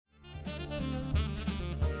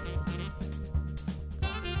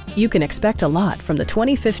You can expect a lot from the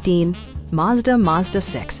 2015 Mazda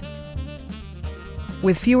Mazda6.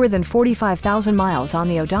 With fewer than 45,000 miles on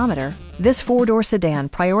the odometer, this four-door sedan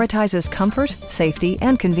prioritizes comfort, safety,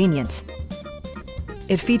 and convenience.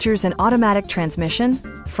 It features an automatic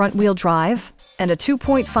transmission, front-wheel drive, and a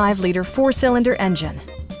 2.5-liter four-cylinder engine.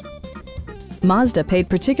 Mazda paid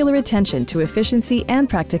particular attention to efficiency and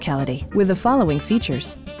practicality with the following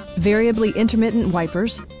features: variably intermittent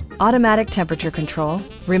wipers, automatic temperature control,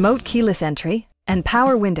 remote keyless entry, and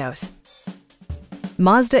power windows.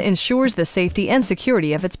 Mazda ensures the safety and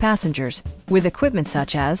security of its passengers with equipment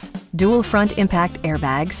such as dual front impact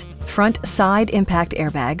airbags, front side impact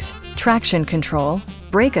airbags, traction control,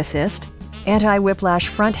 brake assist, anti-whiplash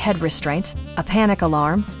front head restraints, a panic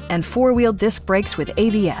alarm, and four-wheel disc brakes with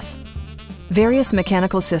ABS. Various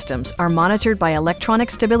mechanical systems are monitored by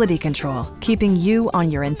electronic stability control, keeping you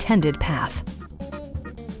on your intended path.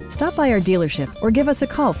 Stop by our dealership or give us a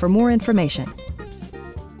call for more information.